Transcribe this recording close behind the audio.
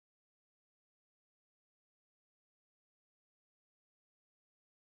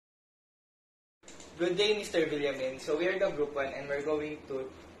Good day, Mr. Villamin. So we are the group 1 and we're going to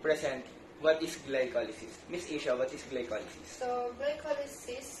present what is glycolysis. Miss Asia, what is glycolysis? So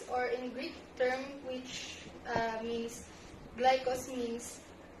glycolysis, or in Greek term which means glykos means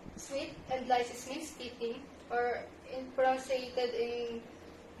sweet and lysis means eating, or pronunciated in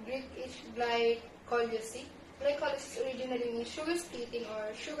Greek is glycolysis. Glycolysis originally means sugar splitting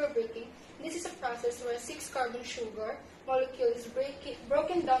or sugar breaking. This is a process where 6-carbon sugar molecule is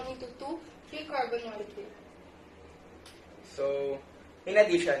broken down into 2 3-carbon molecules. So, in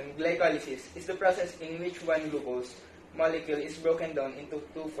addition, glycolysis is the process in which one glucose molecule is broken down into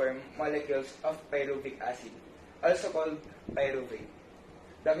 2 molecules of pyruvic acid, also called pyruvate.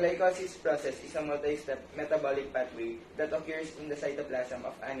 The glycolysis process is a multi-step metabolic pathway that occurs in the cytoplasm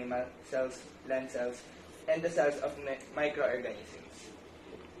of animal cells, plant cells, and the cells of microorganisms.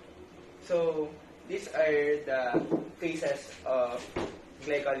 So, these are the phases of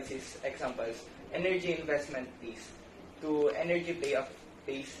glycolysis examples: energy investment phase, to energy payoff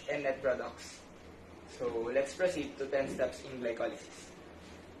phase, and net products. So, let's proceed to 10 steps in glycolysis.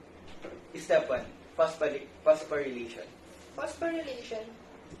 Step 1, phosphorylation. Phosphorylation.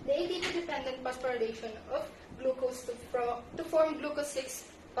 The ATP-dependent phosphorylation of glucose to form glucose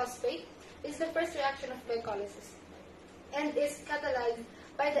 6-phosphate is the first reaction of glycolysis and is catalyzed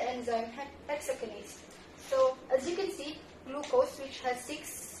by the enzyme hexokinase. So, as you can see, glucose, which has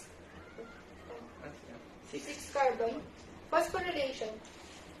 6 carbon, phosphorylation,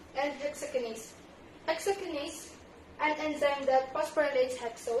 and hexokinase. Hexokinase, an enzyme that phosphorylates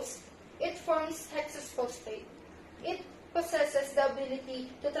hexose, it forms hexose phosphate. It possesses the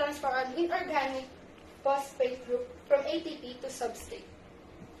ability to transfer an inorganic phosphate group from ATP to substrate.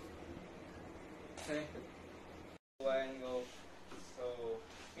 One go. So,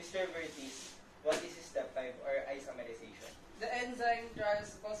 Mr. Bertis, what is step 5 or isomerization? The enzyme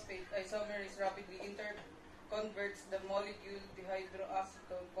trans-phosphate isomerase rapidly interconverts the molecule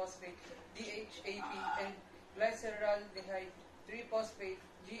dihydroacetone phosphate DHAP and glyceraldehyde 3-phosphate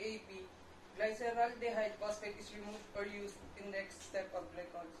GAP. Glyceraldehyde phosphate is removed or used in the next step of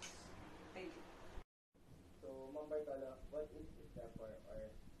glycolysis. Thank you. So, Ma'am Bartolo, what is step 4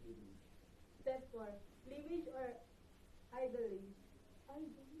 or cleavage? Step 4, cleavage or aldolase.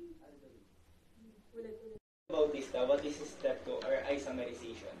 Bautista, what is step 2 or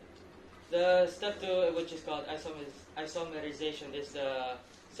isomerization? The step 2, which is called isomerization, is the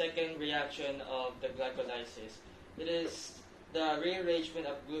second reaction of the glycolysis. It is the rearrangement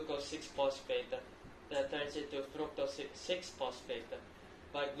of glucose 6-phosphate that turns into fructose 6-phosphate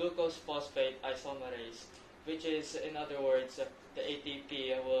by glucose phosphate isomerase, which is, in other words, the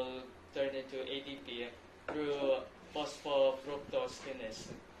ATP will turn into ATP through phosphofructose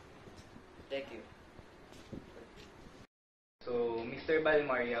kinase. Thank you. So, Mr.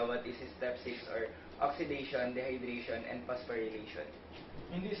 Balmoria, what is step 6 or oxidation, dehydration, and phosphorylation?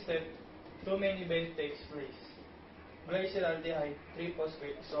 In this step, two main events takes place. Glyceraldehyde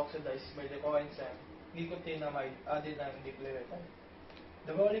 3-phosphate is oxidized by the coenzyme nicotinamide adenine nucleotide.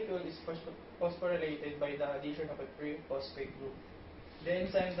 The molecule is phosphorylated by the addition of a 3-phosphate group. The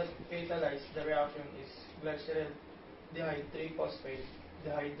enzyme that catalyzes the reaction is glyceraldehyde 3-phosphate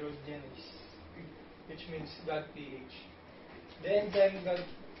dehydrogenase, which means GADPH. The enzyme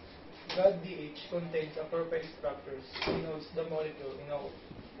GADPH contains appropriate structures and holds the molecule in a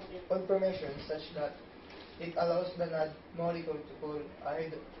conformation such that it allows the NAD molecule to pull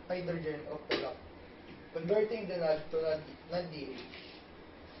a hydrogen off the lock, converting the NAD to NADH.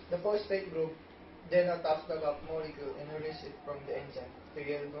 The phosphate group then attacks the gap molecule and releases it from the enzyme to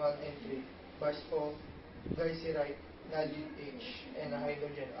yield 1 and 3 phosphoglyceride, NADH, and a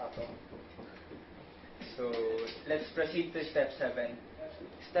hydrogen atom. So, let's proceed to step 7.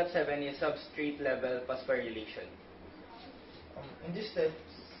 Step 7 is substrate level phosphorylation. In this step,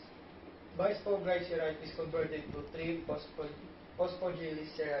 phosphoglyceride is converted to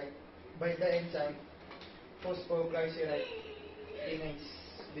 3-phosphoglyceride by the enzyme phosphoglyceride kinase,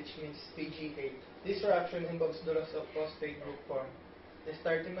 which means PGK. This reaction involves the loss of phosphate group form, the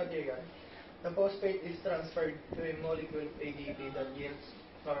starting material. The phosphate is transferred to a molecule of ADP that yields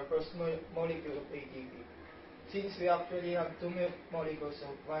our first molecule of ATP. Since we actually have 2 molecules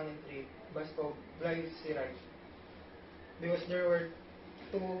of 1 and 3 phosphoglyceride, because there were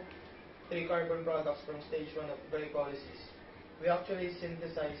 2 3-carbon products from stage 1 of glycolysis, we actually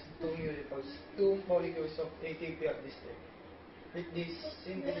synthesized 2 molecules of ATP at this step. With this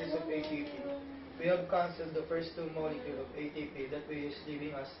synthesis of ATP, we have cancelled the first 2 molecules of ATP that we used,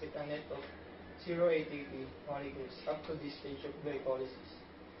 leaving us with a net of 0 ATP molecules up to this stage of glycolysis.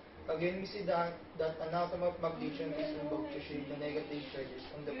 Again, we see that an atom of magnesium is invoked to shield the negative charges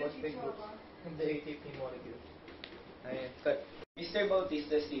on the phosphate group in the ATP molecule. Ayan, cut. Mr.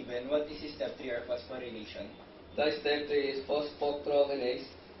 Bautista Steven, what is step 3 or phosphorylation? The step 3 is phosphocrogenase.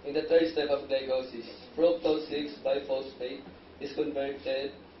 In the third step of glycolysis, fructose 6-biphosphate is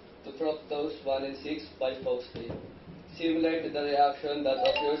converted to fructose 1 and 6-biphosphate. Similar to the reaction that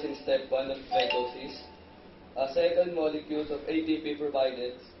occurs in step 1 of glycolysis, a second molecule of ATP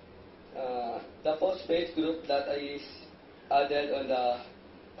provided. The phosphate group that is added on the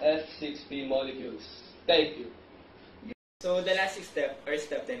F6P molecules. Thank you. So the last step, or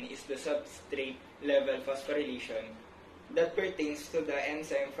step 10, is the substrate level phosphorylation that pertains to the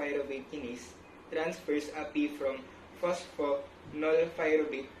enzyme pyruvate kinase transfers a P from phosphoenol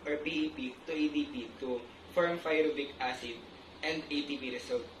pyruvate or PEP to ADP to form pyruvic acid and ATP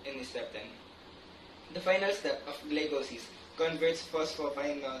result in step 10. The final step of glycolysis converts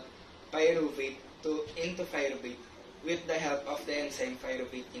phosphoenol pyruvate into pyruvate with the help of the enzyme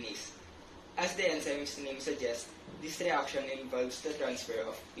pyruvate kinase. As the enzyme's name suggests, this reaction involves the transfer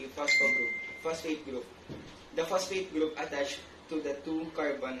of a phosphate group. The phosphate group attached to the 2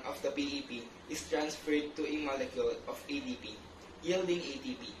 carbon of the PEP is transferred to a molecule of ADP, yielding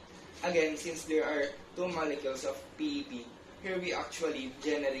ATP. Again, since there are 2 molecules of PEP, here we actually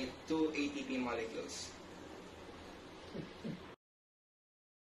generate 2 ATP molecules.